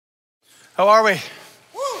How are we?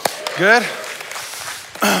 Good?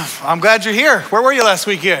 I'm glad you're here. Where were you last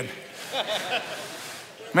weekend?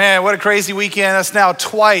 Man, what a crazy weekend. That's now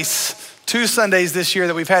two Sundays this year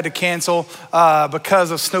that we've had to cancel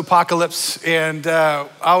because of snowpocalypse. And I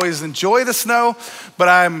always enjoy the snow, but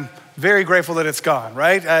I'm very grateful that it's gone,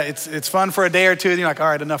 right? It's fun for a day or two, and you're like, all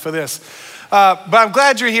right, enough of this. But I'm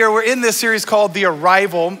glad you're here. We're in this series called The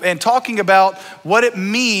Arrival and talking about what it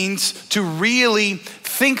means to really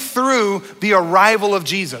think through the arrival of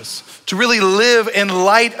Jesus, to really live in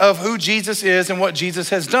light of who Jesus is and what Jesus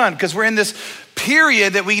has done. Because we're in this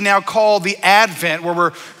period that we now call the Advent, where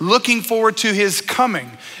we're looking forward to his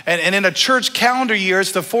coming. And in a church calendar year,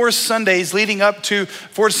 it's the four Sundays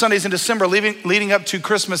in December, leading up to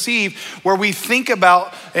Christmas Eve, where we think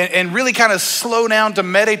about and really kind of slow down to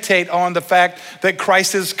meditate on the fact that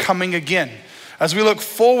Christ is coming again. As we look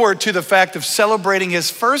forward to the fact of celebrating his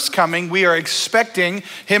first coming, we are expecting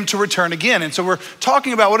him to return again. And so we're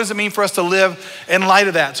talking about what does it mean for us to live in light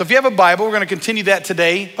of that. So if you have a Bible, we're going to continue that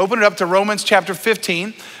today. Open it up to Romans chapter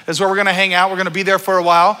 15 is where we're going to hang out. We're going to be there for a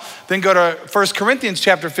while. Then go to 1 Corinthians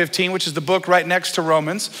chapter 15, which is the book right next to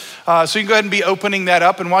Romans. So you can go ahead and be opening that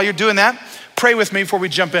up. And while you're doing that, pray with me before we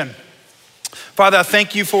jump in. Father, I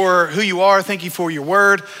thank you for who you are. Thank you for your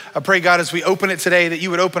word. I pray, God, as we open it today, that you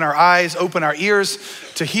would open our eyes, open our ears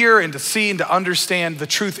to hear and to see and to understand the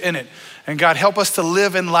truth in it. And God, help us to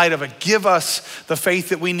live in light of it. Give us the faith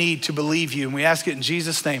that we need to believe you. And we ask it in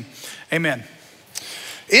Jesus' name, amen.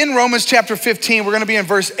 In Romans chapter 15, we're going to be in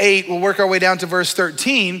verse 8. We'll work our way down to verse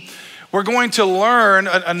 13. We're going to learn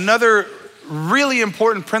another really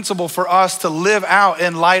important principle for us to live out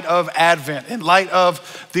in light of Advent, in light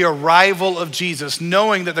of the arrival of Jesus,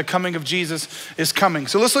 knowing that the coming of Jesus is coming.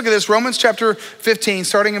 So let's look at this. Romans chapter 15,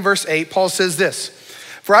 starting in verse 8, Paul says this: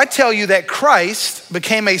 "For I tell you that Christ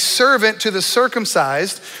became a servant to the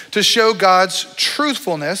circumcised to show God's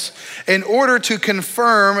truthfulness, in order to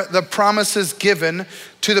confirm the promises given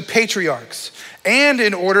to the patriarchs, and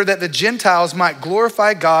in order that the Gentiles might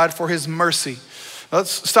glorify God for his mercy."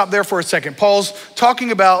 Let's stop there for a second. Paul's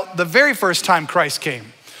talking about the very first time Christ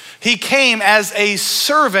came. He came as a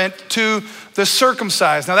servant to the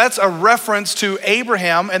circumcised. Now that's a reference to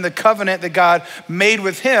Abraham and the covenant that God made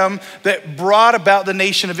with him that brought about the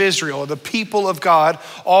nation of Israel, the people of God,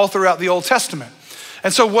 all throughout the Old Testament.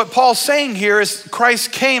 And so what Paul's saying here is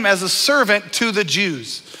Christ came as a servant to the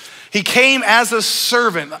Jews. He came as a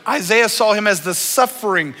servant. Isaiah saw him as the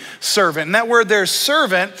suffering servant. And that word there,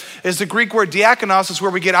 servant, is the Greek word diakonos, is where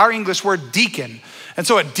we get our English word deacon. And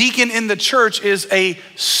so a deacon in the church is a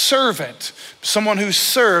servant, someone who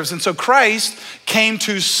serves. And so Christ came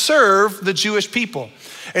to serve the Jewish people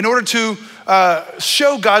in order to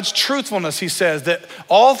show God's truthfulness. He says that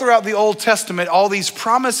all throughout the Old Testament, all these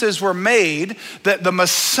promises were made that the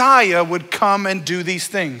Messiah would come and do these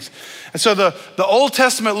things. And so the Old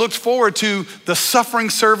Testament looked forward to the suffering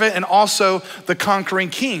servant and also the conquering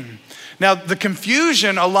king. Now, the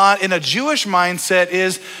confusion a lot in a Jewish mindset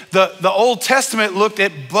is the Old Testament looked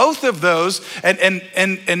at both of those,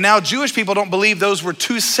 and now Jewish people don't believe those were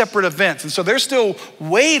two separate events. And so they're still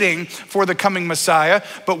waiting for the coming Messiah,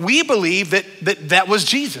 but we believe that was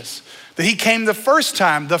Jesus, that he came the first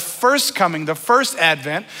time, the first coming, the first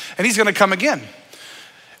Advent, and he's gonna come again.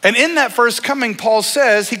 And in that first coming, Paul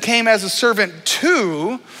says he came as a servant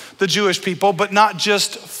to the Jewish people, but not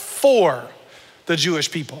just for the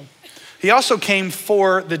Jewish people. He also came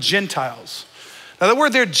for the Gentiles. Now the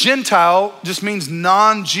word there, Gentile, just means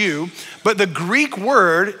non-Jew, but the Greek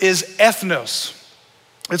word is ethnos.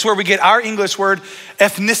 It's where we get our English word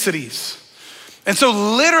ethnicities. And so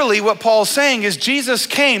literally what Paul's saying is Jesus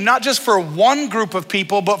came not just for one group of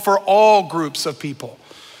people, but for all groups of people.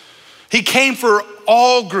 He came for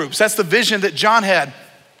all groups. That's the vision that John had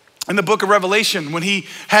in the book of Revelation, when he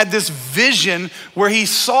had this vision where he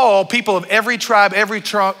saw people of every tribe, every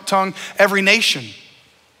tongue, every nation.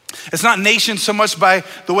 It's not nations so much by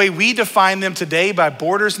the way we define them today, by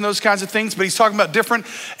borders and those kinds of things, but he's talking about different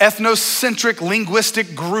ethnocentric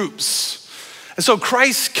linguistic groups. And so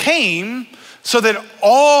Christ came so that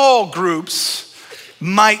all groups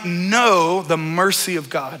might know the mercy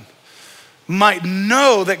of God, might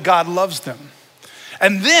know that God loves them.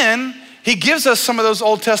 And then he gives us some of those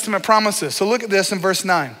Old Testament promises. So look at this in verse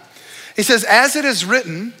 9. He says, "As it is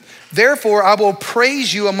written, therefore I will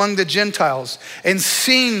praise you among the Gentiles and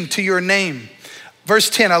sing to your name." Verse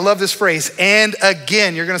 10, I love this phrase, "and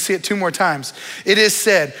again," you're gonna see it two more times. "It is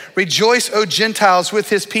said, rejoice, O Gentiles, with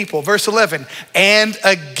his people." Verse 11, "and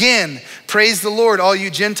again, praise the Lord, all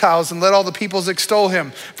you Gentiles, and let all the peoples extol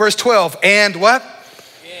him." Verse 12, "and what?"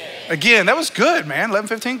 Again, that was good, man.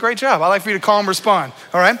 11:15, great job. I'd like for you to call and respond,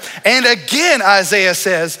 all right? And again, Isaiah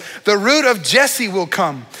says, the root of Jesse will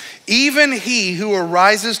come, even he who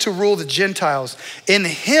arises to rule the Gentiles. In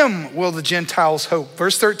him will the Gentiles hope.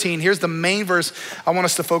 Verse 13, here's the main verse I want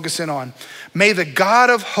us to focus in on. May the God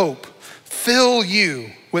of hope fill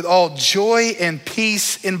you with all joy and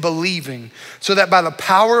peace in believing, so that by the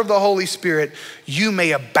power of the Holy Spirit, you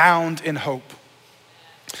may abound in hope.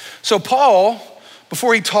 So Paul,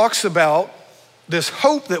 before he talks about this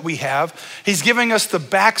hope that we have, he's giving us the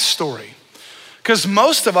backstory. Because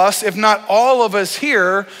most of us, if not all of us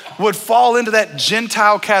here, would fall into that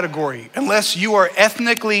Gentile category unless you are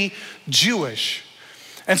ethnically Jewish.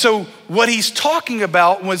 And so what he's talking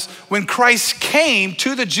about was when Christ came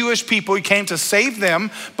to the Jewish people, he came to save them,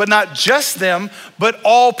 but not just them, but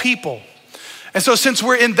all people. And so since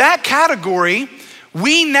we're in that category,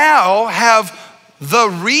 we now have the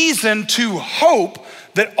reason to hope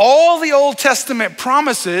that all the Old Testament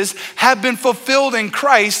promises have been fulfilled in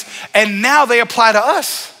Christ, and now they apply to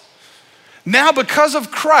us. Now, because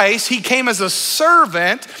of Christ, he came as a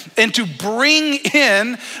servant and to bring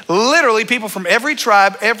in literally people from every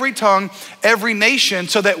tribe, every tongue, every nation,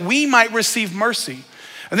 so that we might receive mercy.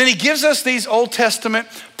 And then he gives us these Old Testament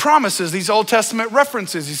promises, these Old Testament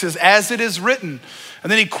references. He says, as it is written.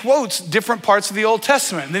 And then he quotes different parts of the Old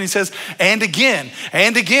Testament. And then he says, and again,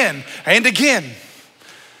 and again, and again.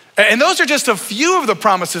 And those are just a few of the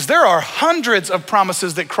promises. There are hundreds of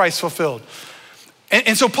promises that Christ fulfilled.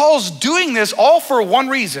 And so Paul's doing this all for one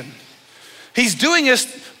reason. He's doing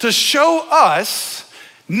this to show us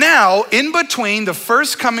now, in between the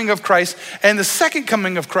first coming of Christ and the second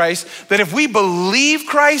coming of Christ, that if we believe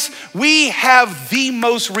Christ, we have the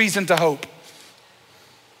most reason to hope.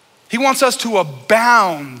 He wants us to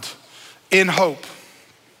abound in hope.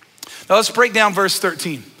 Now let's break down verse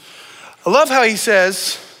 13. I love how he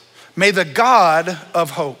says, may the God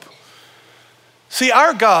of hope. See,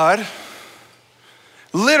 our God,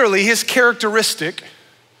 literally his characteristic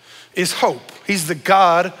is hope. He's the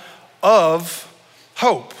God of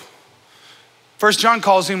hope. 1 John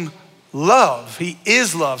calls him love. He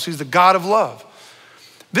is love, so he's the God of love.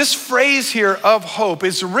 This phrase here of hope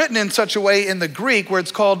is written in such a way in the Greek where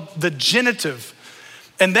it's called the genitive.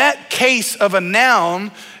 And that case of a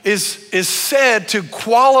noun is said to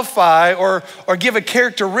qualify or give a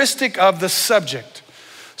characteristic of the subject.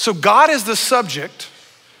 So God is the subject.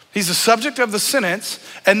 He's the subject of the sentence,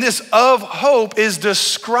 and this of hope is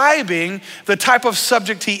describing the type of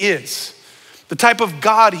subject he is, the type of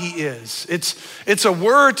God he is. It's a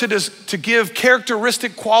word to give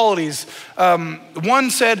characteristic qualities. One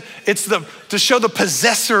said it's to show the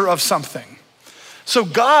possessor of something. So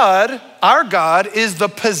God, our God, is the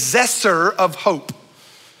possessor of hope.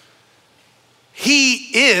 He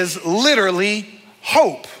is literally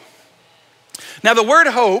hope. Now the word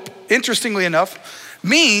hope, interestingly enough,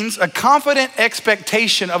 means a confident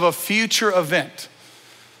expectation of a future event.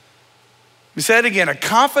 We say it again, a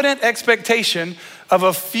confident expectation of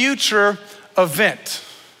a future event.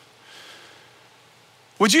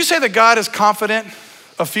 Would you say that God is confident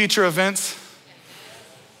of future events?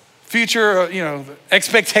 Future,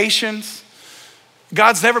 expectations?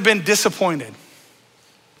 God's never been disappointed.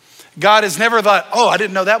 God has never thought, oh, I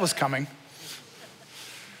didn't know that was coming.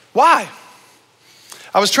 Why?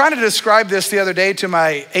 I was trying to describe this the other day to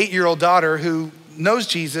my 8-year-old daughter who knows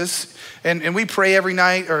Jesus, and we pray every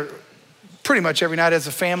night, or pretty much every night as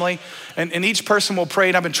a family, and each person will pray.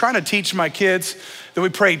 And I've been trying to teach my kids that we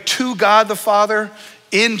pray to God the Father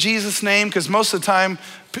in Jesus' name, because most of the time,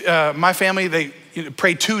 my family, they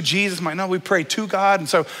pray to Jesus. I'm like, no, we pray to God. And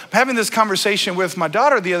so I'm having this conversation with my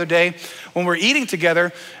daughter the other day when we're eating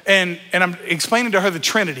together, and I'm explaining to her the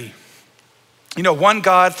Trinity. One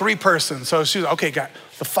God, 3 persons. So she's like, okay, God,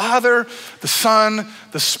 the Father, the Son,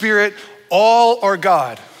 the Spirit, all are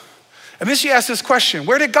God. And then she asked this question,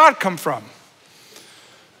 where did God come from?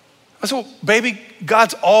 I said, well, baby,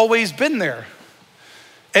 God's always been there.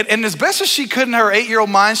 And as best as she could in her 8-year-old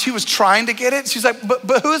mind, she was trying to get it. She's like,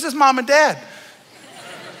 but who is his mom and dad?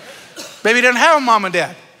 Baby doesn't have a mom and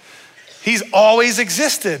dad. He's always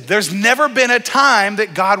existed. There's never been a time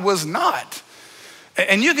that God was not.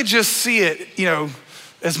 And you could just see it,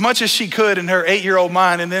 as much as she could in her 8-year-old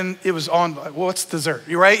mind, and then it was on, well, what's dessert?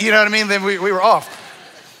 You right? You know what I mean? Then we were off.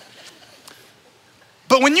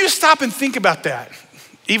 But when you stop and think about that,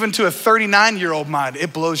 even to a 39-year-old mind,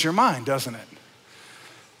 it blows your mind, doesn't it?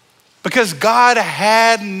 Because God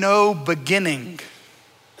had no beginning.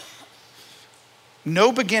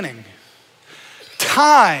 No beginning.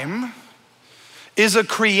 Time is a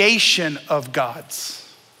creation of God's.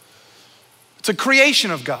 It's a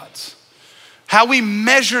creation of God's. How we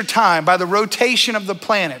measure time by the rotation of the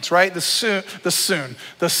planets, right? The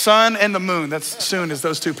sun and the moon. That's soon as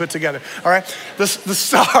those two put together, all right? The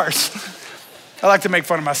stars. I like to make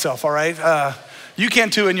fun of myself, all right? You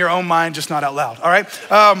can too in your own mind, just not out loud, all right?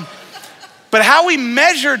 But how we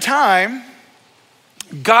measure time,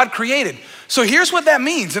 God created. So here's what that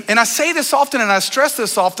means. And I say this often and I stress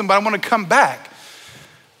this often, but I want to come back.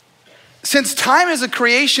 Since time is a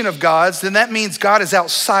creation of God's, then that means God is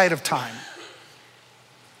outside of time.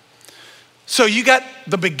 So you got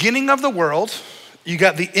the beginning of the world, you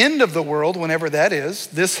got the end of the world, whenever that is,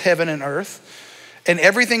 this heaven and earth, and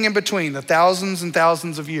everything in between, the thousands and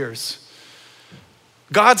thousands of years.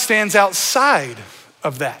 God stands outside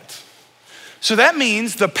of that. So that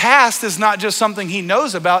means the past is not just something he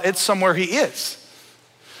knows about, it's somewhere he is.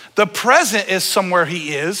 The present is somewhere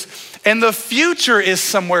he is, and the future is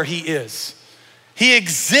somewhere he is. He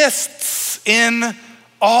exists in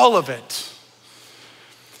all of it.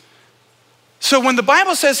 So when the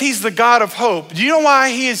Bible says he's the God of hope, do you know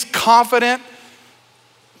why he is confident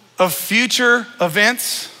of future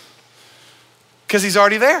events? Because he's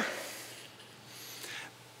already there.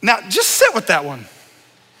 Now, just sit with that one.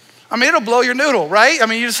 I mean, it'll blow your noodle, right? I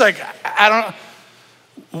mean, you're just like, I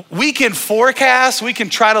don't, we can forecast, we can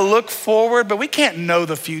try to look forward, but we can't know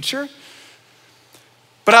the future.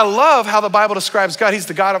 But I love how the Bible describes God. He's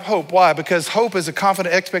the God of hope. Why? Because hope is a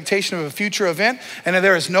confident expectation of a future event, and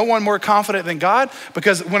there is no one more confident than God,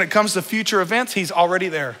 because when it comes to future events, he's already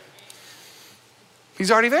there.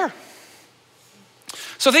 He's already there.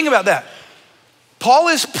 So think about that. Paul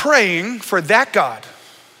is praying for that God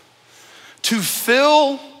to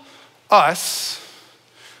fill us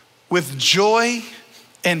with joy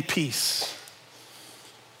and peace.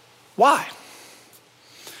 Why?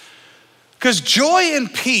 Because joy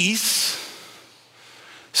and peace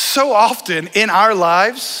so often in our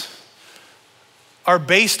lives are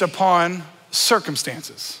based upon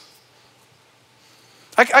circumstances.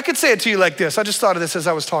 I could say it to you like this. I just thought of this as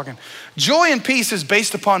I was talking. Joy and peace is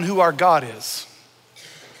based upon who our God is.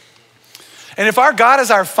 And if our God is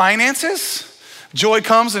our finances, joy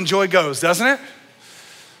comes and joy goes, doesn't it?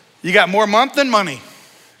 You got more month than money.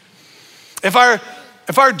 If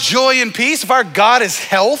our joy and peace, if our God is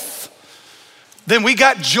health, then we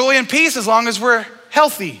got joy and peace as long as we're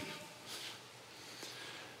healthy.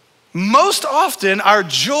 Most often, our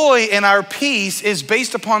joy and our peace is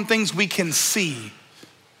based upon things we can see.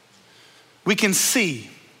 We can see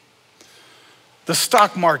the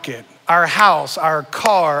stock market, our house, our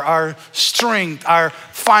car, our strength, our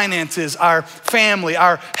finances, our family,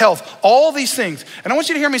 our health, all these things. And I want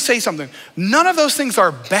you to hear me say something. None of those things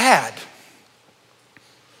are bad.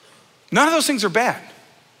 None of those things are bad.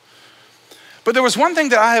 But there was one thing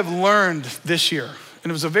that I have learned this year,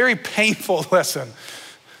 and it was a very painful lesson,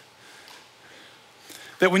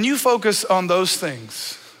 that when you focus on those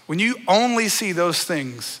things, when you only see those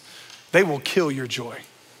things, they will kill your joy.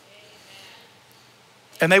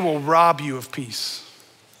 And they will rob you of peace.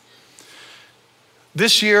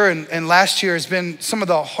 This year and last year has been some of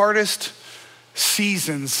the hardest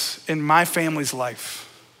seasons in my family's life.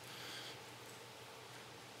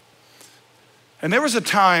 And there was a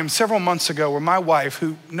time several months ago where my wife,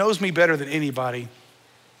 who knows me better than anybody,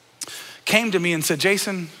 came to me and said,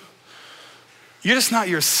 Jason, you're just not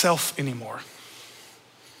yourself anymore.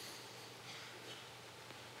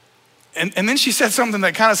 And then she said something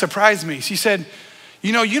that kind of surprised me. She said,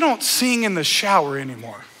 you know, you don't sing in the shower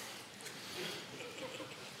anymore.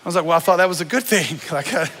 I was like, well, I thought that was a good thing.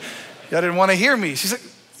 Like, I didn't want to hear me. She's like,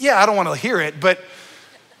 yeah, I don't want to hear it, but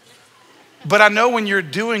I know when you're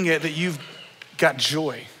doing it that you've got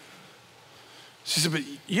joy. She said, but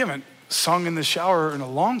you haven't sung in the shower in a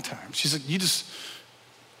long time. She said, you just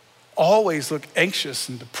always look anxious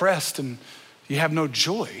and depressed and you have no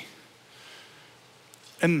joy.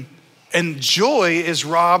 And joy is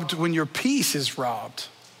robbed when your peace is robbed.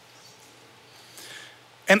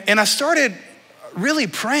 And I started really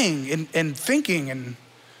praying and thinking, and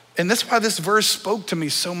that's why this verse spoke to me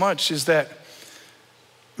so much, is that,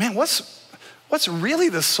 man, what's really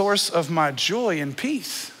the source of my joy and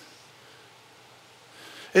peace?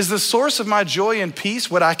 Is the source of my joy and peace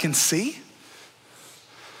what I can see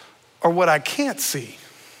or what I can't see?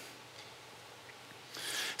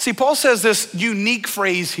 See, Paul says this unique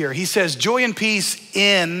phrase here. He says, joy and peace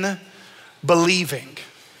in believing.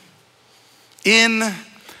 In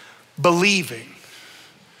believing.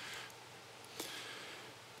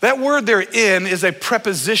 That word there, in, is a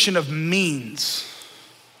preposition of means.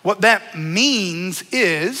 What that means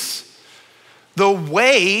is the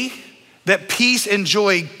way that peace and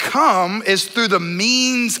joy come is through the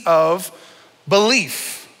means of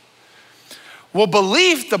belief. Well,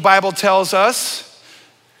 belief, the Bible tells us,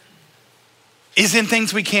 is in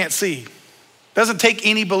things we can't see. Doesn't take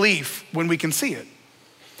any belief when we can see it.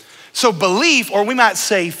 So belief, or we might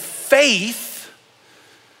say faith,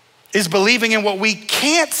 is believing in what we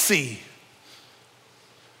can't see.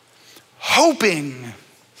 Hoping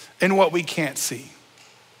in what we can't see.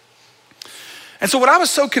 And so what I was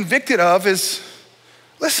so convicted of is,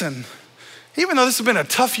 listen, even though this has been a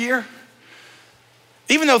tough year,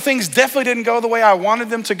 even though things definitely didn't go the way I wanted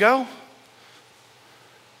them to go,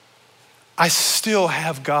 I still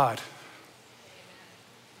have God.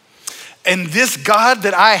 And this God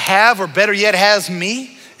that I have, or better yet has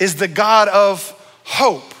me, is the God of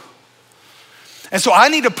hope. And so I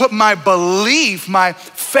need to put my belief, my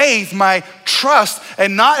faith, my trust,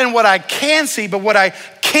 and not in what I can see, but what I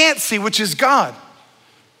can't see, which is God.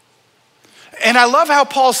 And I love how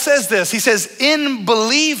Paul says this. He says, in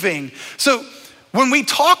believing. So when we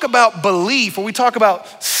talk about belief, or we talk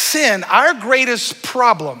about sin, our greatest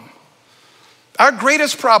problem,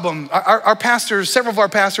 our pastors, several of our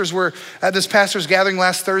pastors were at this pastor's gathering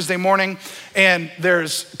last Thursday morning, and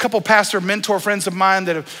there's a couple pastor mentor friends of mine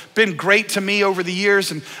that have been great to me over the years,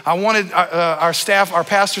 and I wanted our staff, our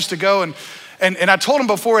pastors to go, and I told them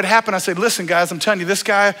before it happened, I said, listen guys, I'm telling you, this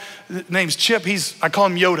guy, name's Chip, I call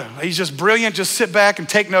him Yoda. He's just brilliant, just sit back and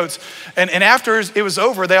take notes. And after it was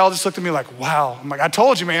over, they all just looked at me like, wow. I'm like, I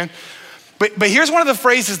told you, man. But here's one of the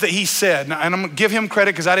phrases that he said, and I'm gonna give him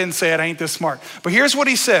credit because I didn't say it, I ain't this smart. But here's what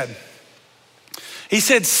he said. He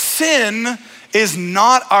said, sin is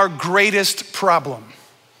not our greatest problem.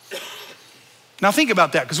 Now think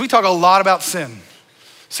about that, because we talk a lot about sin.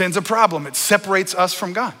 Sin's a problem, it separates us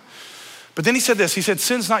from God. But then he said this, he said,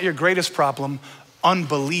 sin's not your greatest problem,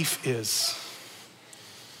 unbelief is.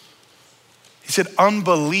 He said,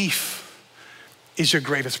 unbelief is your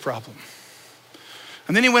greatest problem.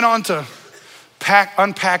 And then he went on to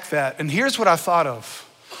unpack that. And here's what I thought of.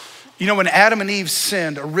 You know, when Adam and Eve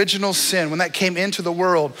sinned, original sin, when that came into the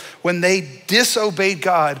world, when they disobeyed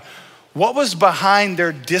God, what was behind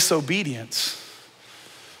their disobedience?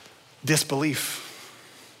 Disbelief.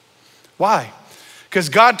 Why? Because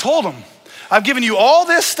God told them, I've given you all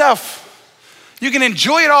this stuff. You can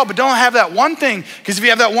enjoy it all, but don't have that one thing, because if you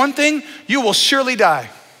have that one thing, you will surely die.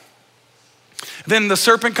 Then the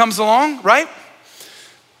serpent comes along, right?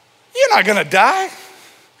 You're not gonna die.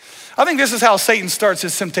 I think this is how Satan starts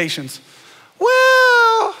his temptations.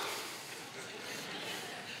 Well,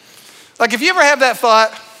 like if you ever have that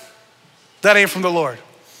thought, that ain't from the Lord.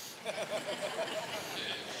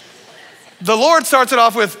 The Lord starts it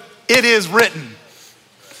off with, it is written.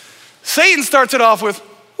 Satan starts it off with,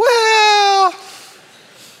 well,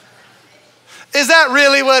 is that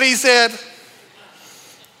really what he said?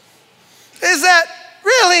 Is that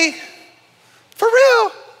really, for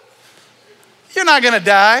real? You're not gonna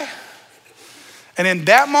die. And in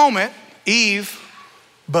that moment, Eve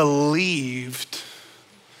believed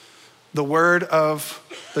the word of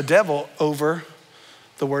the devil over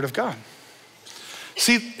the word of God.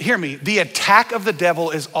 See, hear me, the attack of the devil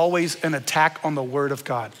is always an attack on the word of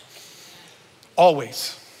God.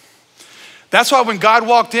 Always. That's why when God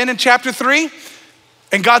walked in chapter 3,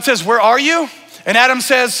 and God says, where are you? And Adam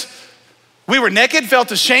says, we were naked,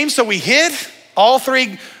 felt ashamed, so we hid. All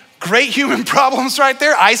three great human problems right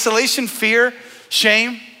there: isolation, fear,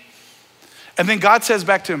 shame. And then God says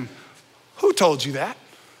back to him, who told you that?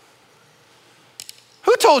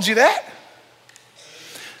 Who told you that?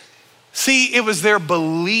 See, it was their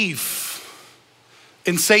belief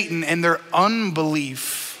in Satan and their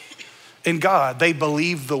unbelief in God. They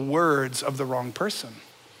believed the words of the wrong person.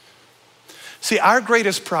 See, our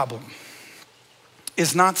greatest problem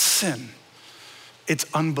is not sin, it's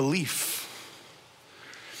unbelief.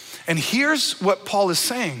 And here's what Paul is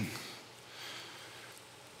saying.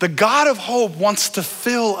 The God of hope wants to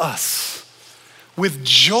fill us with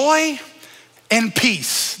joy and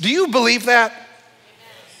peace. Do you believe that?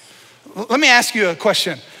 Let me ask you a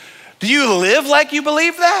question. Do you live like you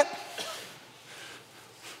believe that?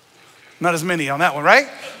 Not as many on that one, right?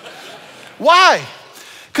 Why?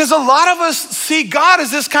 Because a lot of us see God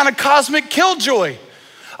as this kind of cosmic killjoy.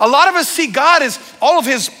 A lot of us see God as all of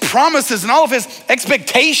his promises and all of his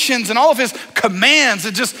expectations and all of his commands.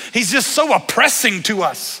 He's just so oppressing to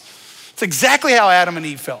us. It's exactly how Adam and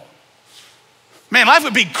Eve felt. Man, life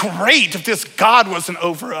would be great if this God wasn't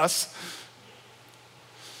over us.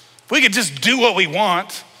 If we could just do what we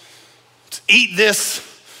want, just eat this.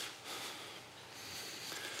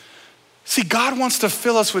 See, God wants to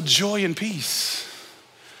fill us with joy and peace.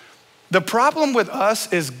 The problem with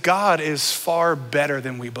us is God is far better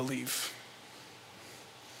than we believe.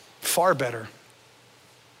 Far better.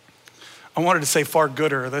 I I wanted to say far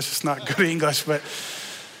gooder. That's just not good English, but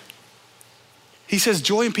he says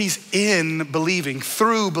joy and peace in believing,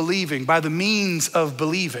 through believing, by the means of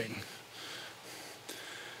believing.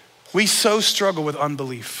 We so struggle with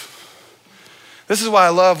unbelief. This is why I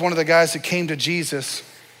love one of the guys that came to Jesus.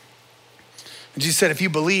 And Jesus said, if you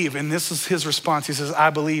believe, and this is his response, he says, I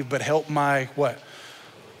believe, but help my what?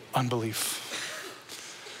 Unbelief.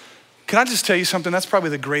 Can I just tell you something? That's probably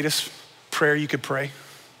the greatest prayer you could pray.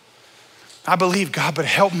 I believe, God, but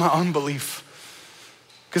help my unbelief.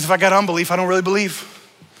 Because if I got unbelief, I don't really believe.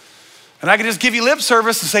 And I can just give you lip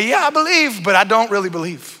service and say, yeah, I believe, but I don't really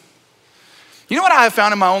believe. You know what I have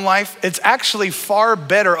found in my own life? It's actually far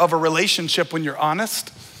better of a relationship when you're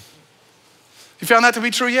honest. You found that to be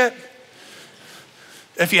true yet?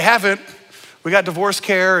 If you haven't, we got divorce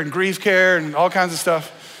care and grief care and all kinds of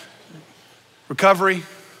stuff. Recovery.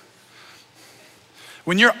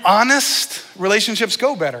 When you're honest, relationships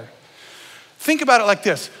go better. Think about it like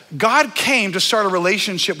this. God came to start a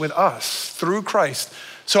relationship with us through Christ.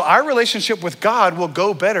 So our relationship with God will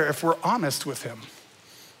go better if we're honest with him.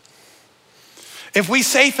 If we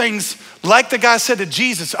say things like the guy said to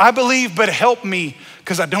Jesus, I believe, but help me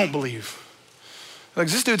because I don't believe. Like,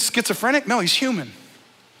 is this dude schizophrenic? No, he's human.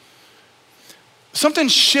 Something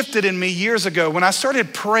shifted in me years ago when I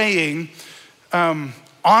started praying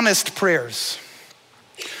honest prayers.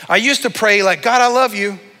 I used to pray like, God, I love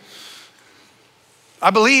you. I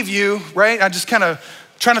believe you, right? I just kind of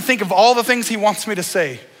trying to think of all the things he wants me to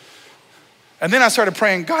say. And then I started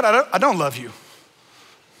praying, God, I don't love you.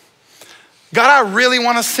 God, I really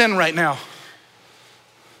want to sin right now.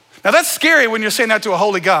 Now that's scary when you're saying that to a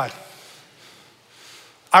holy God.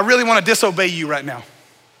 I really want to disobey you right now.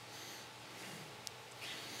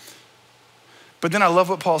 But then I love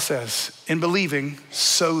what Paul says, in believing,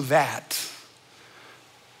 so that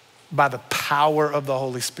by the power of the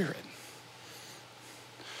Holy Spirit.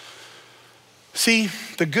 See,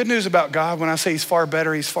 the good news about God, when I say he's far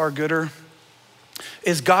better, he's far gooder,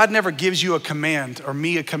 is God never gives you a command or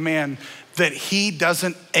me a command that he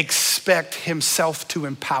doesn't expect himself to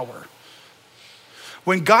empower.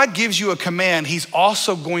 When God gives you a command, he's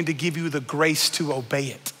also going to give you the grace to obey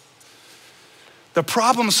it. The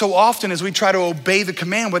problem so often is we try to obey the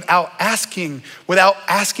command without asking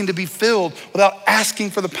to be filled, without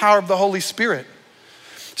asking for the power of the Holy Spirit.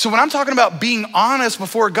 So when I'm talking about being honest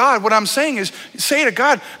before God, what I'm saying is say to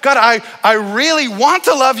God, God, I really want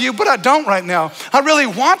to love you, but I don't right now. I really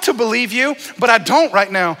want to believe you, but I don't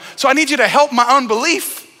right now. So I need you to help my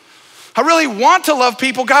unbelief. I really want to love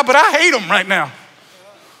people, God, but I hate them right now.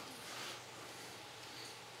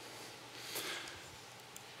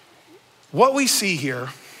 What we see here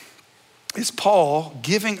is Paul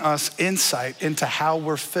giving us insight into how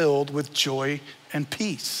we're filled with joy and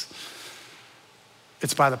peace.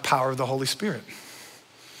 It's by the power of the Holy Spirit.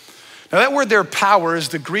 Now that word there, power, is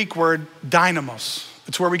the Greek word dynamos.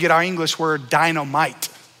 It's where we get our English word dynamite.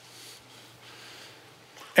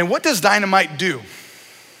 And what does dynamite do?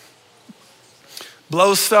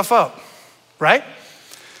 Blows stuff up, right?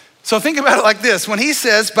 So think about it like this. When he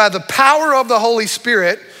says by the power of the Holy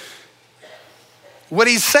Spirit, what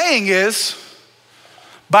he's saying is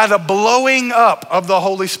by the blowing up of the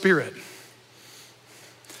Holy Spirit.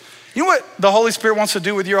 You know what the Holy Spirit wants to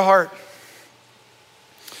do with your heart?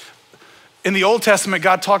 In the Old Testament,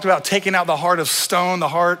 God talked about taking out the heart of stone, the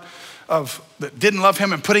heart that didn't love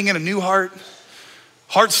him, and putting in a new heart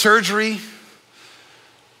surgery.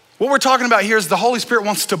 What we're talking about here is the Holy Spirit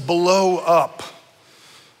wants to blow up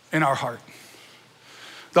in our heart.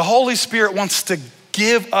 The Holy Spirit wants to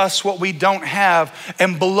give us what we don't have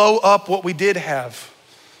and blow up what we did have.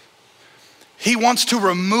 He wants to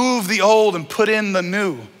remove the old and put in the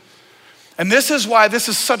new. And this is why this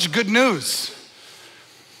is such good news.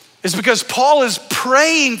 It's because Paul is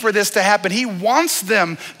praying for this to happen. He wants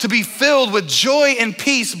them to be filled with joy and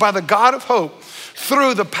peace by the God of hope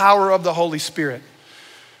through the power of the Holy Spirit.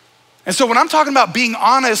 And so when I'm talking about being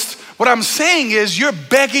honest, what I'm saying is you're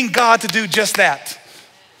begging God to do just that.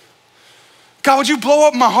 God, would you blow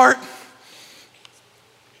up my heart?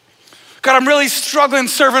 God, I'm really struggling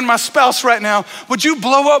serving my spouse right now. Would you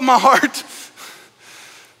blow up my heart?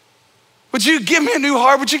 Would you give me a new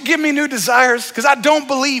heart? Would you give me new desires? Because I don't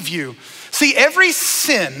believe you. See, every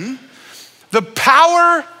sin, the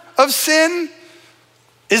power of sin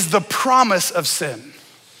is the promise of sin.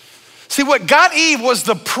 See, what got Eve was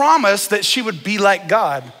the promise that she would be like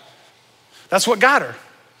God. That's what got her.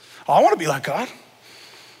 Oh, I want to be like God.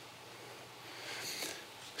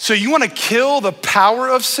 So you want to kill the power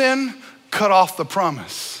of sin? Cut off the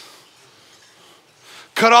promise.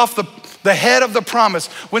 Cut off the head of the promise.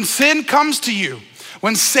 When sin comes to you,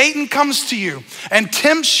 When Satan comes to you and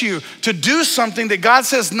tempts you to do something that God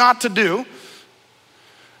says not to do,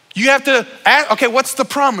 you have to ask, okay, what's the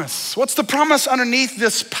promise? What's the promise underneath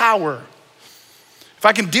this power? If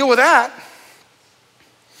I can deal with that,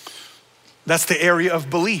 that's the area of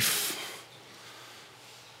belief.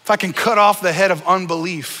 If I can cut off the head of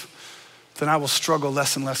unbelief, then I will struggle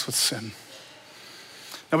less and less with sin.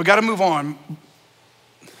 Now we gotta move on,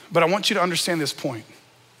 but I want you to understand this point.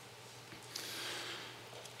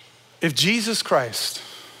 If Jesus Christ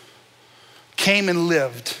came and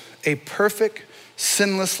lived a perfect,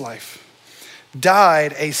 sinless life,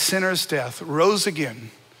 died a sinner's death, rose again,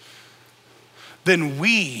 then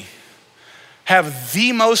we have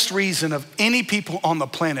the most reason of any people on the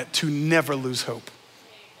planet to never lose hope.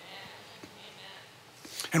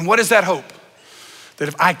 And what is that hope? That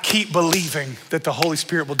if I keep believing that the Holy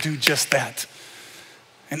Spirit will do just that.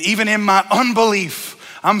 And even in my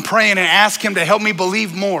unbelief, I'm praying and ask him to help me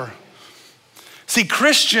believe more. See,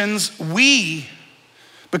 Christians,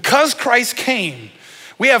 because Christ came,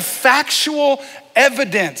 we have factual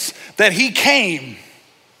evidence that he came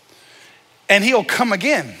and he'll come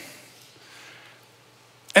again.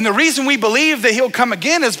 And the reason we believe that he'll come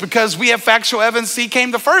again is because we have factual evidence he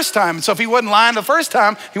came the first time. So if he wasn't lying the first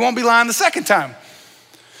time, he won't be lying the second time.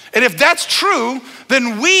 And if that's true,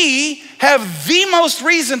 then we have the most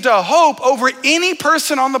reason to hope over any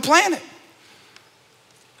person on the planet.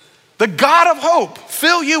 The God of hope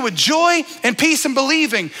fill you with joy and peace and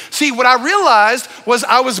believing. See, what I realized was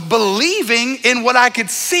I was believing in what I could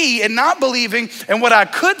see and not believing in what I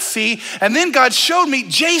could see. And then God showed me,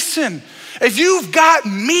 Jason, if you've got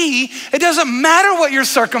me, it doesn't matter what your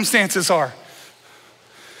circumstances are.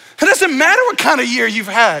 It doesn't matter what kind of year you've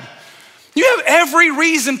had. You have every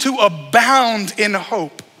reason to abound in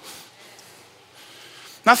hope.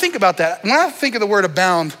 Now think about that. When I think of the word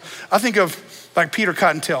abound, I think of like Peter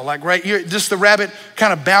Cottontail, like right, you're just the rabbit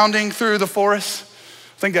kind of bounding through the forest.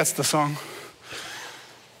 I think that's the song.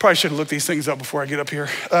 Probably should have looked these things up before I get up here.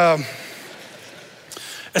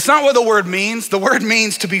 It's not what the word means. The word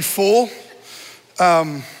means to be full.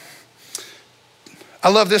 I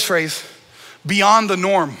love this phrase, beyond the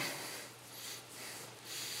norm.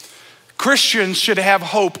 Christians should have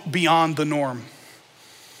hope beyond the norm.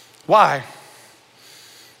 Why?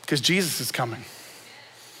 Because Jesus is coming.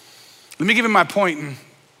 Let me give you my point, and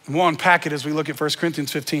we'll unpack it as we look at 1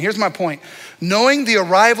 Corinthians 15. Here's my point. Knowing the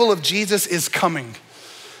arrival of Jesus is coming,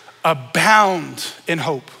 abound in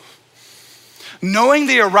hope. Knowing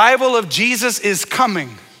the arrival of Jesus is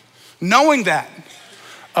coming, knowing that,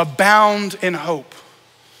 abound in hope.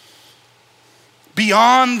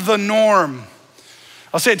 Beyond the norm.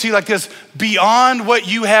 I'll say it to you like this, beyond what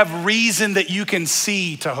you have reason that you can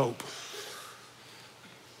see to hope.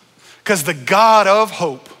 Because the God of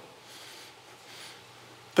hope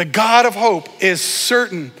is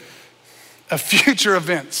certain of future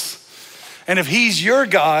events. And if he's your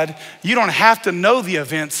God, you don't have to know the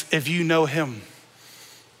events if you know him.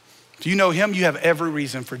 If you know him, you have every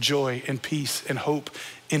reason for joy and peace and hope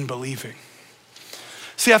in believing.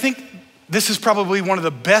 See, I think this is probably one of the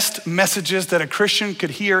best messages that a Christian could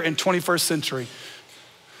hear in 21st century.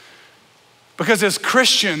 Because as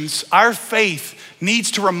Christians, our faith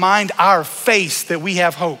needs to remind our face that we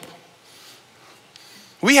have hope.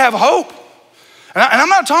 We have hope. And I'm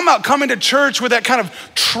not talking about coming to church with that kind of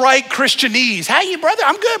trite Christianese. Hey, you brother,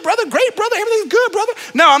 I'm good, brother, great, brother, everything's good, brother.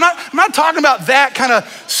 No, I'm not talking about that kind of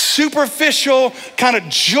superficial kind of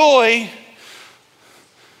joy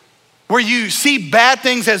where you see bad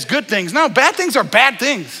things as good things. No, bad things are bad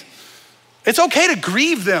things. It's okay to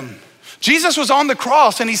grieve them. Jesus was on the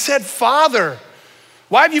cross and he said, Father,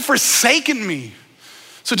 why have you forsaken me?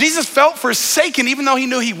 So Jesus felt forsaken even though he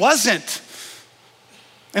knew he wasn't.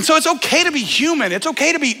 And so it's okay to be human. It's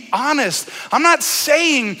okay to be honest. I'm not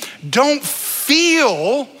saying don't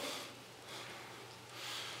feel.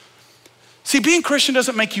 See, being Christian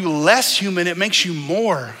doesn't make you less human, it makes you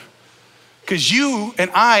more. Because you and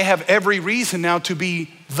I have every reason now to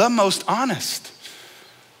be the most honest.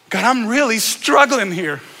 God, I'm really struggling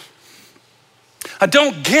here. I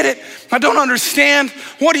don't get it. I don't understand.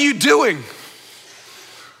 What are you doing?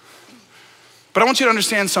 But I want you to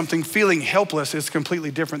understand something. Feeling helpless is completely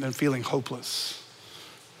different than feeling hopeless.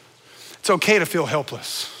 It's okay to feel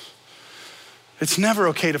helpless. It's never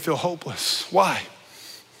okay to feel hopeless. Why?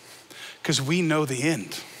 Because we know the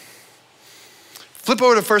end. Flip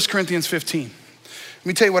over to 1 Corinthians 15. Let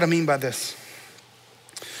me tell you what I mean by this.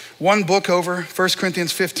 One book over, 1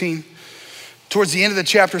 Corinthians 15, towards the end of the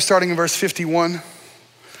chapter, starting in verse 51.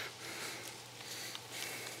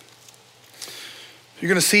 You're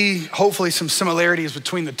gonna see, hopefully, some similarities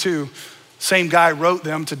between the two. Same guy wrote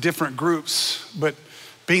them to different groups, but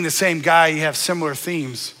being the same guy, you have similar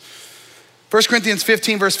themes. 1 Corinthians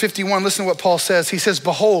 15, verse 51, listen to what Paul says. He says,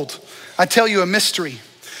 behold, I tell you a mystery.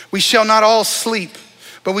 We shall not all sleep,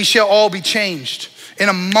 but we shall all be changed. In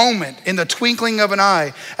a moment, in the twinkling of an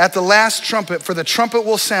eye, at the last trumpet, for the trumpet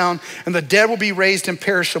will sound, and the dead will be raised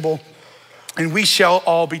imperishable, and we shall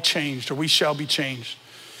all be changed, or we shall be changed.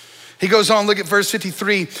 He goes on, look at verse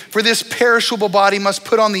 53. For this perishable body must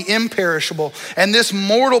put on the imperishable, and this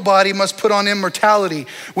mortal body must put on immortality.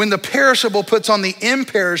 When the perishable puts on the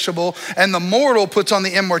imperishable, and the mortal puts on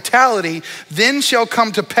the immortality, then shall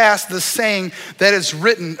come to pass the saying that is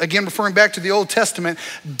written, again referring back to the Old Testament,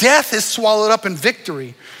 death is swallowed up in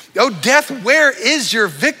victory. Oh, death, where is your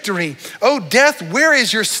victory? Oh, death, where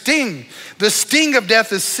is your sting? The sting of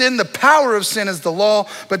death is sin. The power of sin is the law.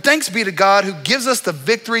 But thanks be to God who gives us the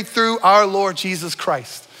victory through our Lord Jesus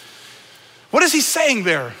Christ. What is he saying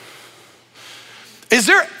there? Is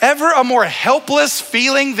there ever a more helpless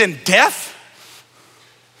feeling than death?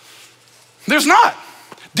 There's not.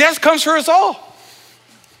 Death comes for us all.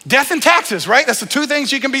 Death and taxes, right? That's the two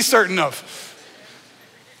things you can be certain of.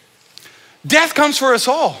 Death comes for us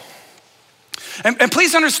all. And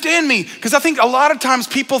please understand me, because I think a lot of times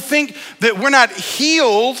people think that we're not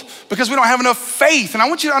healed because we don't have enough faith. And I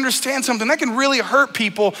want you to understand something that can really hurt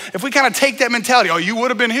people if we kind of take that mentality. Oh, you would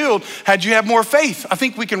have been healed had you had more faith. I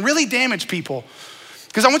think we can really damage people.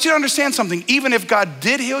 Because I want you to understand something. Even if God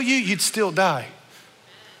did heal you, you'd still die.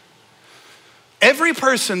 Every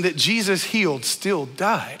person that Jesus healed still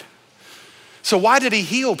died. So why did he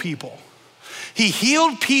heal people? He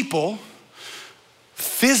healed people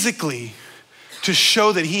physically to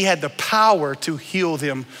show that he had the power to heal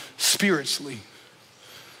them spiritually.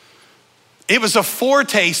 It was a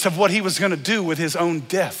foretaste of what he was gonna do with his own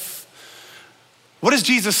death. What is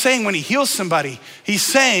Jesus saying when he heals somebody? He's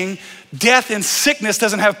saying death and sickness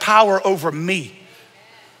doesn't have power over me.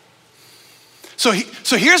 So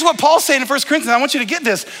here's what Paul's saying in 1 Corinthians. I want you to get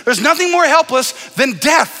this. There's nothing more helpless than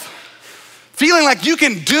death. Feeling like you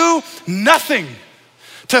can do nothing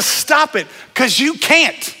to stop it, because you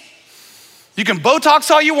can't. You can Botox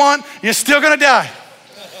all you want, you're still gonna die.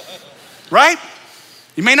 Right?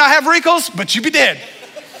 You may not have wrinkles, but you be dead.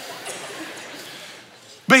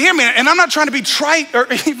 But hear me, and I'm not trying to be trite or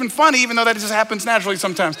even funny, even though that just happens naturally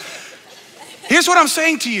sometimes. Here's what I'm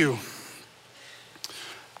saying to you.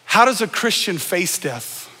 How does a Christian face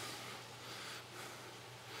death?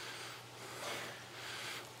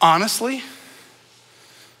 Honestly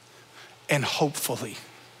and hopefully.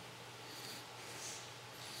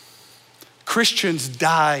 Christians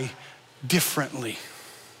die differently.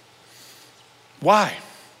 Why?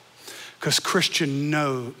 Because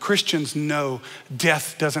Christians know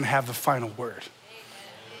death doesn't have the final word.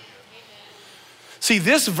 See,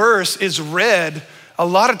 this verse is read a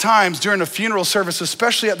lot of times during a funeral service,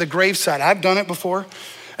 especially at the graveside. I've done it before.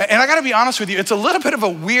 And I gotta be honest with you, it's a little bit of a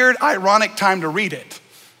weird, ironic time to read it.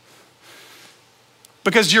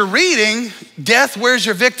 Because you're reading, death, where's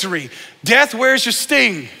your victory? Death, where's your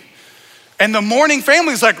sting? And the mourning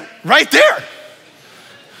family's like, right there.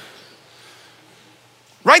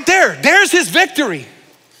 Right there, there's his victory.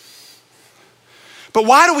 But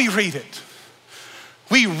why do we read it?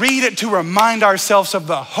 We read it to remind ourselves of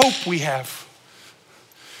the hope we have.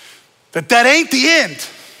 That ain't the end.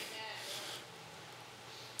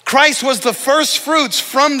 Christ was the first fruits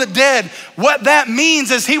from the dead. What that means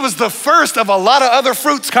is he was the first of a lot of other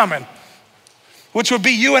fruits coming, which would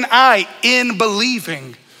be you and I in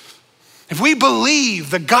believing. If we believe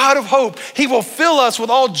the God of hope, he will fill us with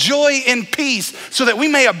all joy and peace so that we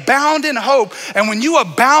may abound in hope. And when you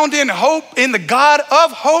abound in hope, in the God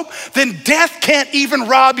of hope, then death can't even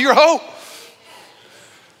rob your hope.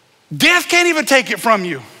 Death can't even take it from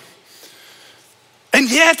you. And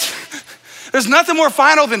yet, there's nothing more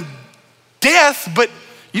final than death, but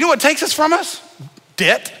you know what takes us from us?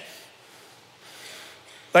 Debt.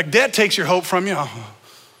 Like debt takes your hope from you.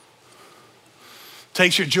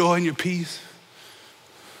 Takes your joy and your peace.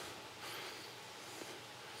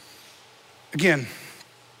 Again,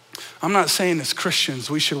 I'm not saying as Christians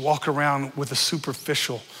we should walk around with a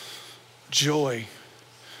superficial joy.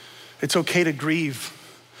 It's okay to grieve,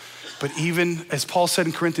 but even as Paul said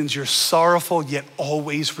in Corinthians, you're sorrowful yet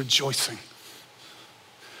always rejoicing.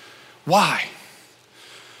 Why?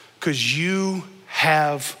 Because you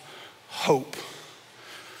have hope.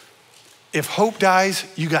 If hope dies,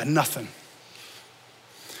 you got nothing.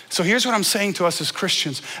 So here's what I'm saying to us as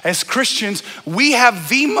Christians. As Christians, we have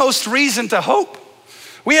the most reason to hope.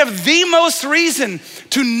 We have the most reason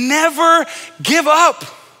to never give up,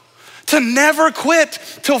 to never quit,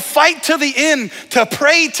 to fight to the end, to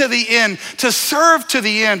pray to the end, to serve to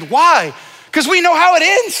the end. Why? Because we know how it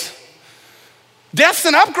ends. Death's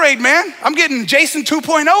an upgrade, man. I'm getting Jason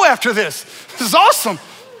 2.0 after this. This is awesome.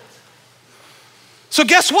 So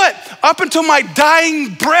guess what? Up until my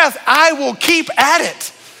dying breath, I will keep at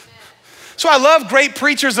it. So I love great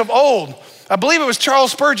preachers of old. I believe it was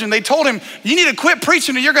Charles Spurgeon. They told him, you need to quit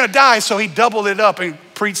preaching or you're gonna die. So he doubled it up and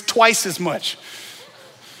preached twice as much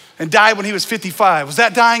and died when he was 55. Was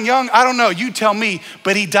that dying young? I don't know, you tell me,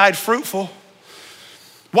 but he died fruitful.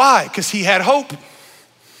 Why? Because he had hope.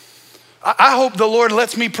 I hope the Lord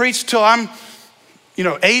lets me preach till I'm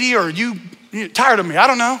 80 or you're tired of me, I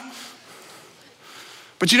don't know.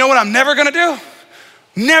 But you know what I'm never gonna do?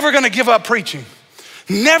 Never gonna give up preaching.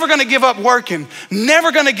 Never gonna give up working.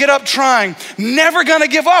 Never gonna get up trying. Never gonna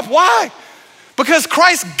give up. Why? Because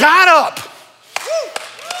Christ got up.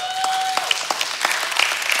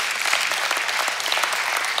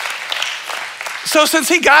 So since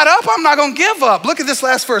he got up, I'm not gonna give up. Look at this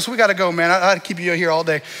last verse. We gotta go, man. I'd keep you here all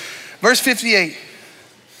day. Verse 58.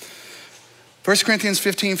 1 Corinthians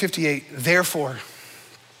 15:58. Therefore.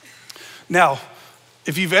 Now,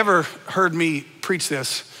 if you've ever heard me preach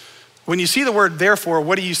this, when you see the word therefore,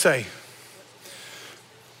 what do you say?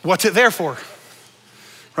 What's it there for?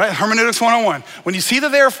 Right? Hermeneutics 101. When you see the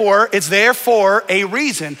therefore, it's there for a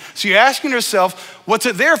reason. So you're asking yourself, what's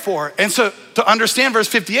it there for? And so to understand verse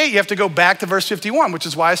 58, you have to go back to verse 51, which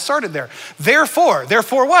is why I started there. Therefore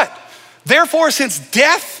what? Therefore, since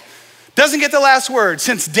death doesn't get the last word,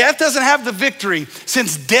 since death doesn't have the victory,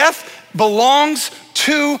 since death belongs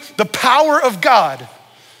to the power of God,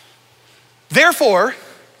 therefore,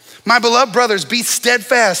 my beloved brothers, be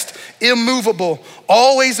steadfast, immovable,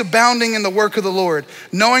 always abounding in the work of the Lord,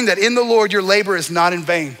 knowing that in the Lord your labor is not in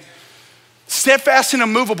vain. Steadfast and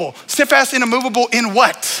immovable. Steadfast and immovable in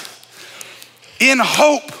what? In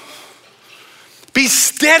hope. Be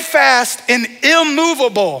steadfast and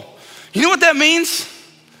immovable. You know what that means?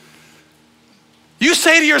 You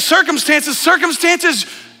say to your circumstances,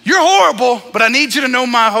 you're horrible, but I need you to know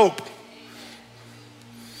my hope.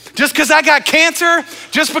 Just because I got cancer,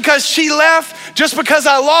 just because she left, just because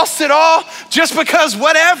I lost it all, just because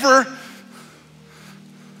whatever,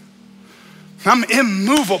 I'm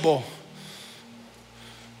immovable.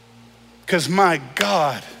 Because my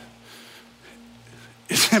God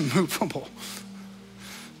is immovable.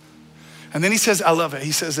 And then he says, I love it.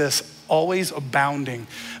 He says this, always abounding.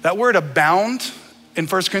 That word abound in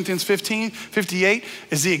 1 Corinthians 15:58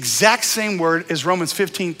 is the exact same word as Romans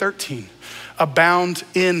 15:13. Abound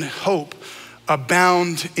in hope,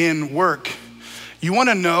 abound in work. You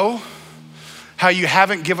wanna know how you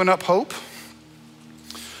haven't given up hope?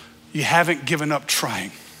 You haven't given up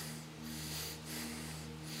trying.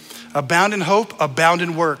 Abound in hope, abound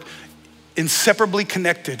in work, inseparably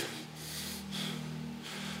connected.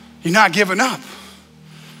 You're not giving up.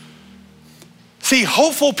 See,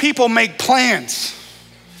 hopeful people make plans.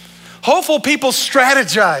 Hopeful people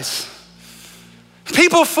strategize.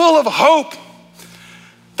 People full of hope,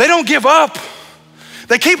 they don't give up.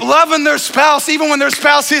 They keep loving their spouse even when their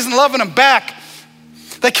spouse isn't loving them back.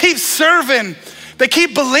 They keep serving, they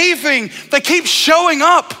keep believing, they keep showing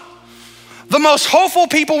up. The most hopeful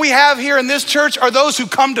people we have here in this church are those who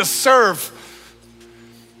come to serve.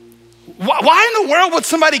 Why in the world would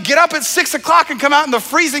somebody get up at 6 o'clock and come out in the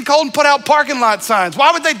freezing cold and put out parking lot signs?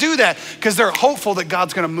 Why would they do that? Because they're hopeful that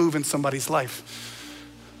God's gonna move in somebody's life.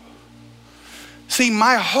 See,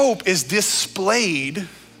 my hope is displayed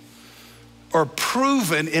or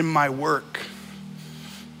proven in my work.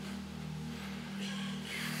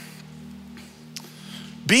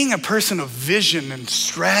 Being a person of vision and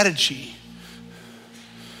strategy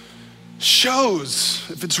shows,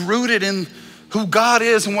 if it's rooted in who God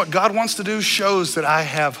is and what God wants to do, shows that I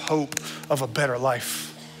have hope of a better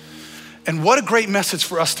life. And what a great message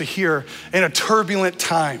for us to hear in a turbulent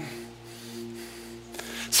time.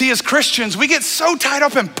 See, as Christians, we get so tied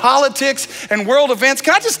up in politics and world events.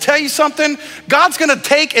 Can I just tell you something? God's gonna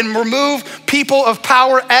take and remove people of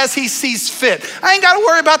power as he sees fit. I ain't gotta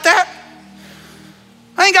worry about that.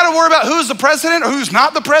 I ain't gotta worry about who's the president or who's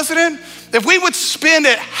not the president. If we would spend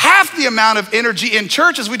half the amount of energy in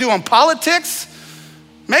church as we do on politics,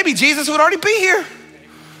 maybe Jesus would already be here.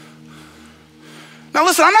 Now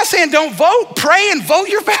listen, I'm not saying don't vote. Pray and vote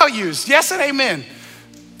your values. Yes and amen.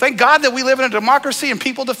 Thank God that we live in a democracy and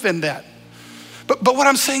people defend that. But what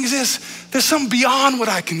I'm saying is this, there's something beyond what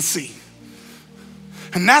I can see.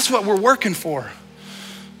 And that's what we're working for.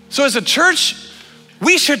 So as a church,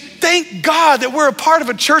 we should thank God that we're a part of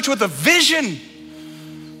a church with a vision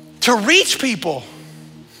to reach people,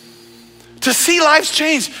 to see lives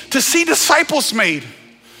changed, to see disciples made.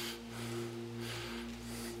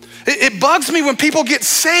 It bugs me when people get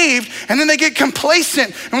saved and then they get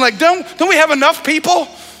complacent. And we're like, don't we have enough people?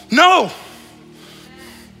 No.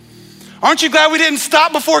 Aren't you glad we didn't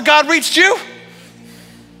stop before God reached you?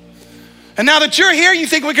 And now that you're here, you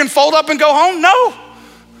think we can fold up and go home? No.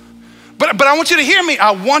 But I want you to hear me.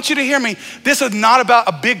 I want you to hear me. This is not about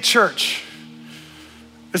a big church.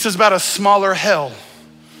 This is about a smaller hell.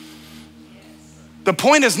 The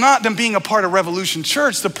point is not them being a part of Revolution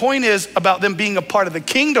Church. The point is about them being a part of the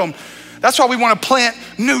kingdom. That's why we want to plant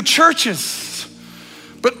new churches.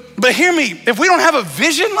 But hear me, if we don't have a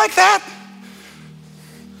vision like that,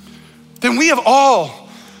 then we have all,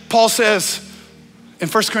 Paul says in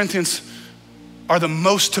 1 Corinthians, are the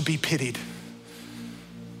most to be pitied.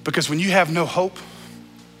 Because when you have no hope,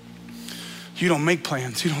 you don't make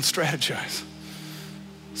plans, you don't strategize.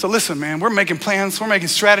 So listen, man, we're making plans, we're making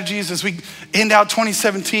strategies as we end out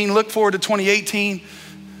 2017, look forward to 2018.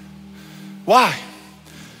 Why?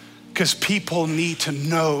 Because people need to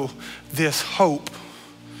know this hope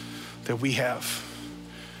that we have.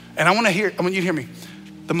 And I want you to hear me.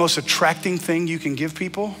 The most attracting thing you can give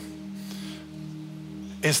people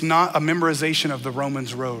is not a memorization of the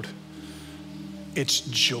Romans road. It's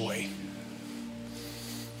joy.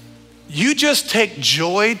 You just take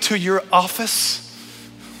joy to your office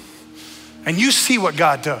and you see what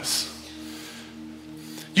God does.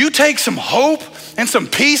 You take some hope and some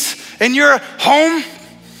peace in your home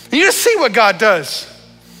and you just see what God does.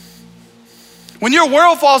 When your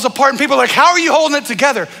world falls apart and people are like, how are you holding it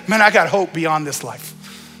together? Man, I got hope beyond this life.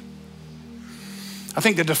 I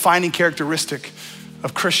think the defining characteristic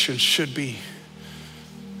of Christians should be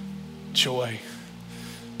joy,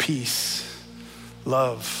 peace,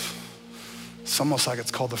 love. It's almost like it's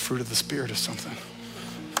called the fruit of the Spirit or something.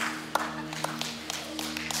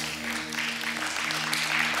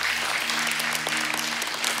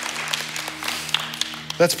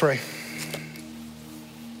 Let's pray.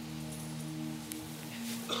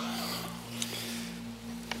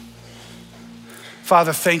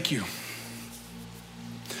 Father, thank you.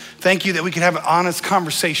 Thank you that we can have an honest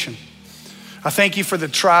conversation. I thank you for the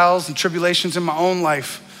trials and tribulations in my own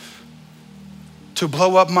life to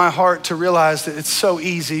blow up my heart to realize that it's so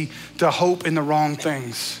easy to hope in the wrong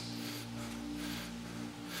things.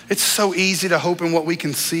 It's so easy to hope in what we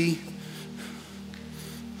can see.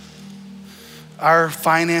 Our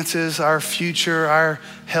finances, our future, our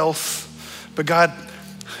health. But God,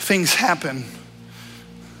 things happen.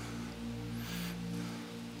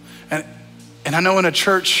 And I know in a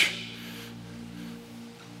church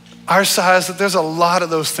our size that there's a lot of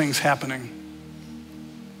those things happening.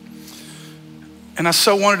 And I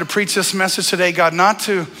so wanted to preach this message today, God, not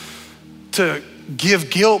to give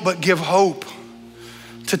guilt, but give hope.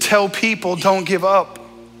 To tell people, don't give up.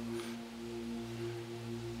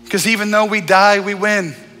 Because even though we die, we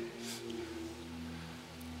win.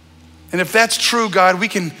 And if that's true, God, we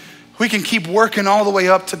can keep working all the way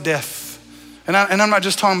up to death. And I'm not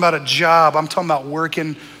just talking about a job, I'm talking about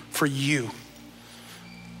working for you.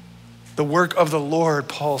 The work of the Lord,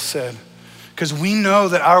 Paul said. Because we know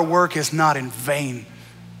that our work is not in vain.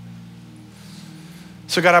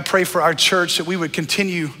 So God, I pray for our church that we would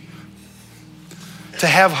continue to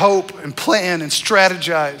have hope and plan and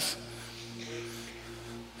strategize.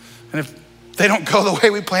 And if they don't go the way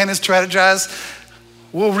we plan and strategize,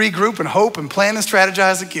 we'll regroup and hope and plan and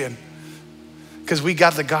strategize again. Because we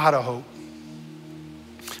got the God of hope.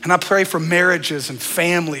 And I pray for marriages and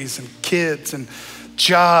families and kids and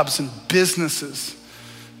jobs and businesses.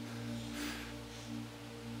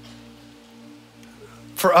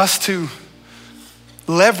 For us to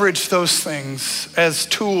leverage those things as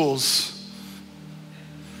tools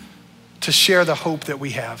to share the hope that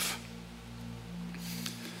we have.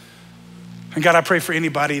 And God, I pray for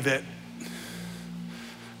anybody that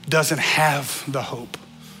doesn't have the hope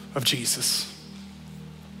of Jesus,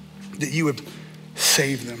 that you would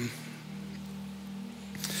save them.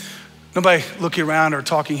 Nobody looking around or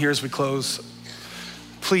talking here as we close.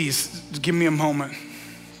 Please give me a moment.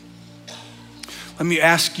 Let me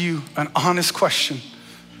ask you an honest question.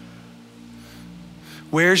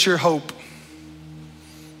 Where's your hope?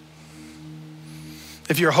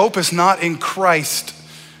 If your hope is not in Christ,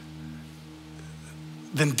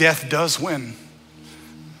 then death does win.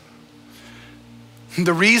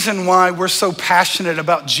 The reason why we're so passionate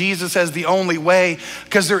about Jesus as the only way,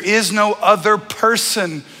 because there is no other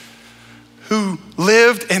person who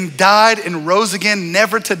lived and died and rose again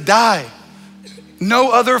never to die.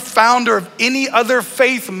 No other founder of any other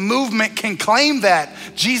faith movement can claim that.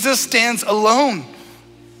 Jesus stands alone.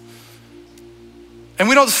 And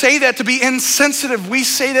we don't say that to be insensitive. We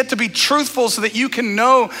say that to be truthful so that you can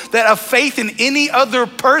know that a faith in any other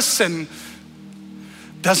person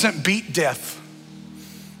doesn't beat death.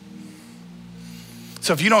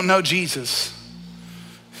 So if you don't know Jesus,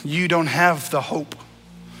 you don't have the hope.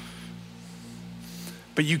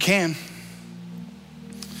 But you can.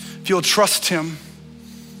 If you'll trust him,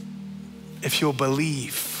 if you'll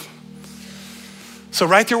believe. So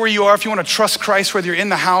right there where you are, if you want to trust Christ, whether you're in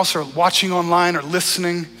the house or watching online or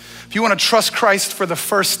listening, if you want to trust Christ for the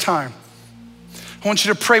first time, I want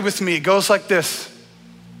you to pray with me. It goes like this.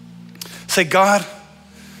 Say, God,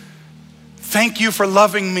 thank you for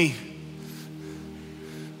loving me.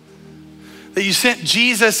 That you sent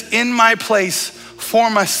Jesus in my place for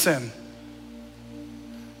my sin.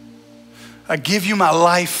 I give you my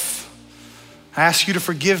life. I ask you to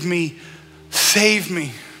forgive me, save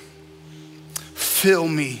me. Fill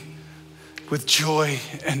me with joy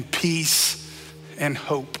and peace and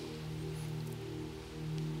hope.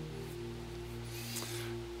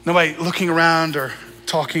 Nobody looking around or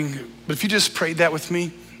talking, but if you just prayed that with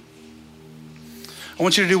me, I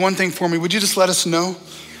want you to do one thing for me. Would you just let us know?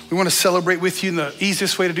 We want to celebrate with you, and the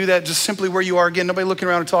easiest way to do that, just simply where you are again, nobody looking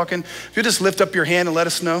around or talking. If you just lift up your hand and let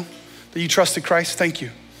us know that you trusted Christ, thank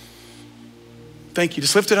you. Thank you.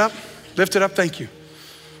 Just lift it up, thank you.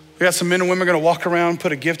 We got some men and women going to walk around,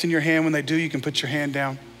 put a gift in your hand. When they do, you can put your hand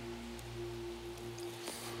down.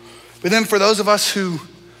 But then for those of us who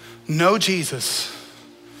know Jesus,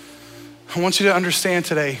 I want you to understand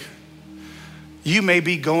today, you may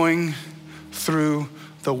be going through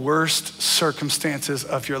the worst circumstances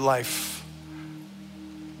of your life.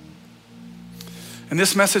 And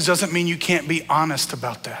this message doesn't mean you can't be honest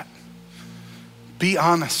about that. Be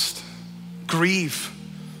honest, grieve,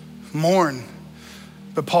 mourn.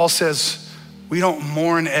 But Paul says, we don't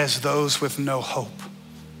mourn as those with no hope.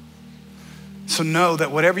 So know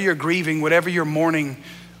that whatever you're grieving, whatever you're mourning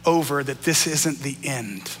over, that this isn't the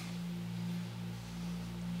end.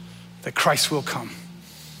 That Christ will come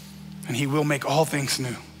and he will make all things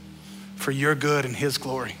new for your good and his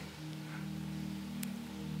glory.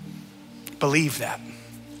 Believe that.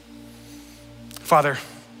 Father,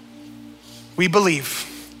 we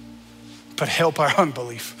believe, but help our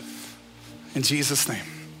unbelief. In Jesus' name,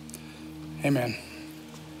 amen.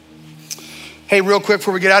 Hey, real quick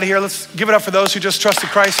before we get out of here, let's give it up for those who just trusted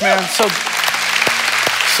Christ, man. So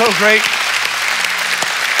great.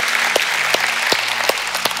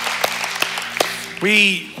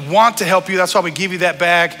 We want to help you. That's why we give you that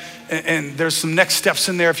bag. And there's some next steps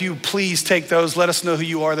in there. If you please take those, let us know who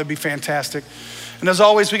you are. That'd be fantastic. And as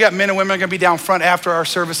always, we got men and women are gonna be down front after our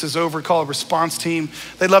service is over, called a response team.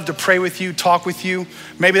 They'd love to pray with you, talk with you.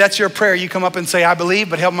 Maybe that's your prayer. You come up and say, I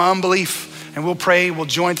believe, but help my unbelief. And we'll pray, we'll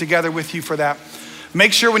join together with you for that.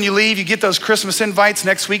 Make sure when you leave, you get those Christmas invites.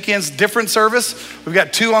 Next weekend's different service. We've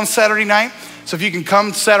got 2 on Saturday night. So if you can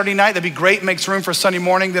come Saturday night, that'd be great. Makes room for Sunday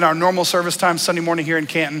morning. Then our normal service time Sunday morning here in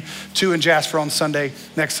Canton, 2 in Jasper on Sunday,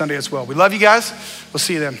 next Sunday as well. We love you guys. We'll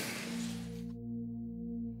see you then.